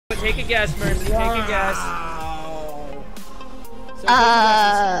take a guess, Mercy. Take a guess. So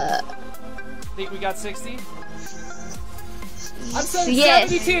think we got 60? I'm saying yes.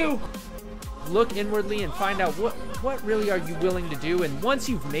 72. Look inwardly and find out what really are you willing to do, and once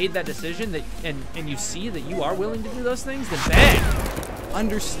you've made that decision that and you see that you are willing to do those things, then bang!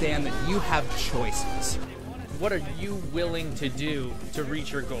 Understand that you have choices. What are you willing to do to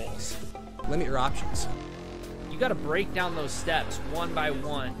reach your goals? Limit your options. You got to break down those steps one by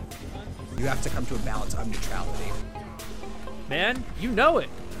one. You have to come to a balance of neutrality. Man, you know it,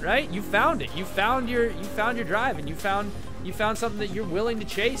 right? You found it. You found your drive, and you found something that you're willing to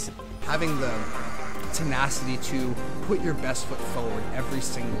chase. Having the tenacity to put your best foot forward every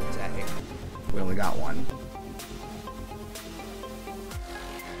single day. We only got one.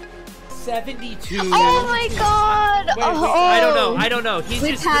 72. Oh my god! Wait, I don't know.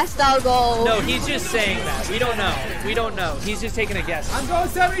 We passed our goal. No, he's just saying that. We don't know. He's just taking a guess. I'm going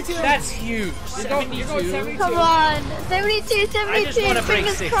 72. That's huge. You're going 72. Come on. 72, 72. I just want to break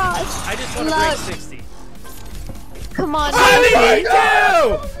Fingers 60. crossed. I just want to break 60. Come on, 72!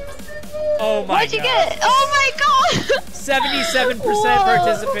 Oh my What'd you get? Oh my god! 77%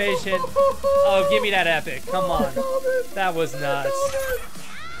 participation. Oh, give me that epic. Come on. That was nuts.